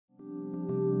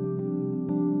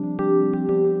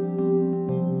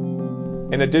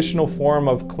An additional form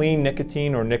of clean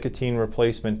nicotine or nicotine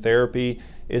replacement therapy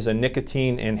is a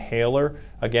nicotine inhaler.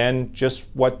 Again, just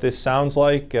what this sounds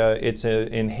like, it's an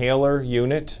inhaler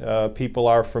unit. People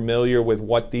are familiar with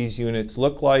what these units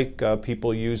look like.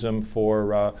 People use them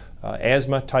for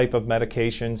asthma type of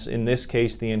medications. In this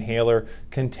case, the inhaler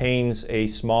contains a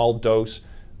small dose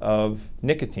of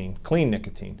nicotine, clean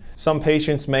nicotine. Some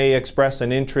patients may express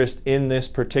an interest in this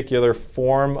particular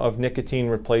form of nicotine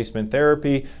replacement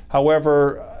therapy.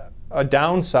 However, a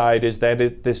downside is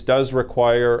that this does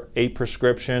require a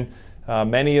prescription.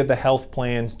 Many of the health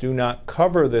plans do not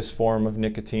cover this form of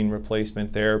nicotine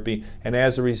replacement therapy, and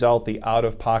as a result, the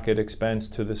out-of-pocket expense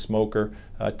to the smoker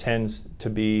tends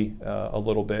to be a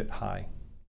little bit high.